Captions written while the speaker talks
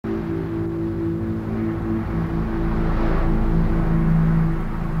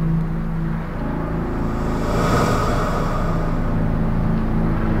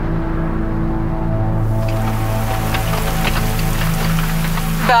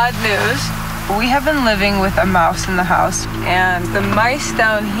bad news. We have been living with a mouse in the house, and the mice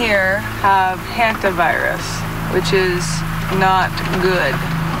down here have Hanta virus, which is not good.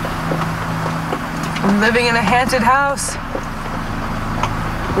 I'm living in a haunted house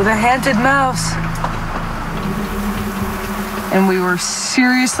with a haunted mouse. And we were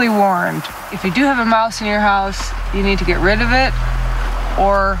seriously warned, if you do have a mouse in your house, you need to get rid of it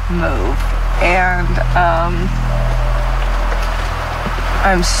or move. And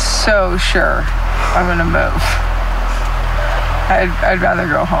I'm so sure I'm gonna move. I'd rather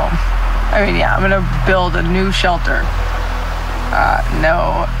go home. I mean, yeah, I'm gonna build a new shelter.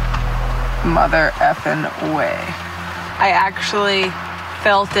 No mother effing way. I actually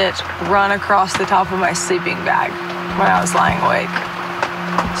felt it run across the top of my sleeping bag when I was lying awake.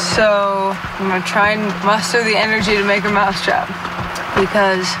 So I'm gonna try and muster the energy to make a mousetrap,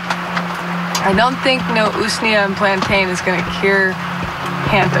 because I don't think no usnea and plantain is gonna cure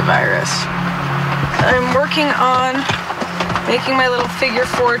hantavirus. I'm working on making my little figure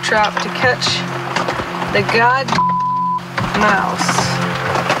 4 trap to catch the god mouse.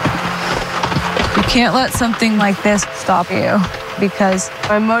 You can't let something like this stop you, because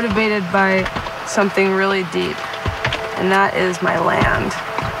I'm motivated by something really deep, and that is my land.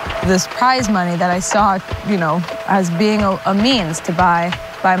 This prize money that I saw, you know, as being a means to buy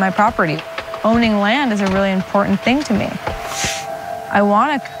my property. Owning land is a really important thing to me. I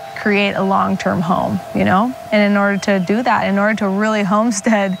want to create a long-term home, you know? And in order to do that, in order to really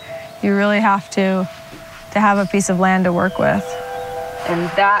homestead, you really have to have a piece of land to work with.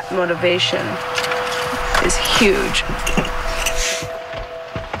 And that motivation is huge.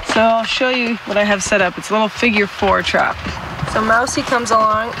 So I'll show you what I have set up. It's a little figure 4 trap. So Mousy comes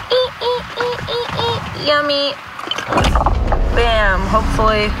along, yummy, bam,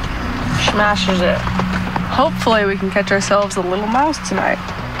 hopefully smashes it. Hopefully we can catch ourselves a little mouse tonight.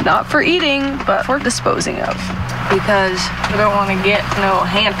 Not for eating, but for disposing of. Because we don't want to get no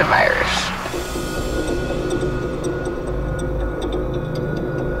hantavirus.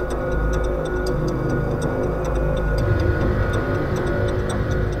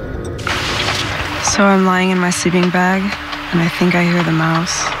 So I'm lying in my sleeping bag, and I think I hear the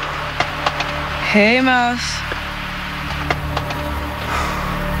mouse. Hey, mouse.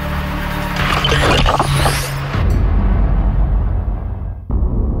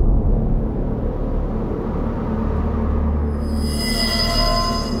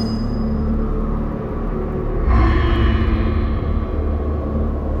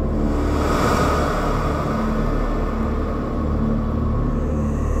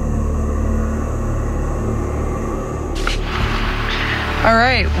 All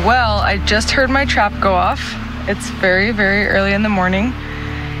right, well, I just heard my trap go off. It's very, very early in the morning,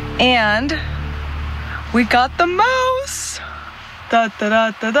 and we got the mouse. Da da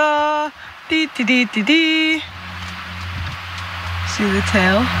da da da, dee dee dee dee dee. See the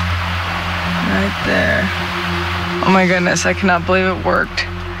tail? Right there. Oh my goodness, I cannot believe it worked.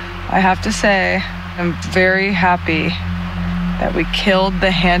 I have to say, I'm very happy that we killed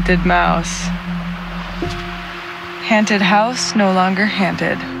the haunted mouse. Haunted house, no longer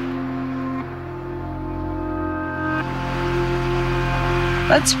haunted.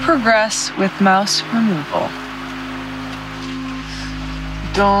 Let's progress with mouse removal.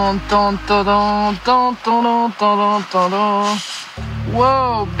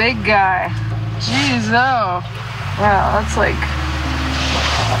 Whoa, big guy. Jeez, oh. Wow, that's like,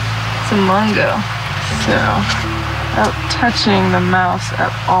 it's a mungo. So, without touching the mouse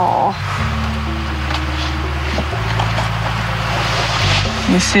at all.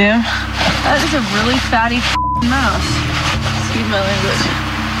 You see him? That is a really fatty mouse. Excuse my language.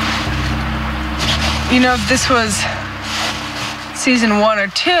 You know, if this was season 1 or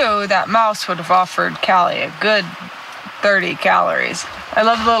 2, that mouse would have offered Callie a good 30 calories. I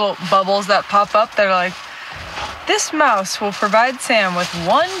love the little bubbles that pop up that are like, this mouse will provide Sam with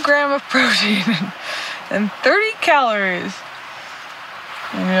 1 gram of protein and 30 calories.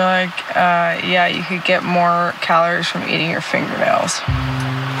 And you're like, yeah, you could get more calories from eating your fingernails.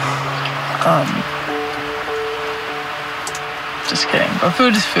 Just kidding, but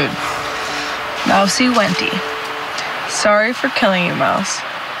food is food. Mousy Wenty. Sorry for killing you, mouse.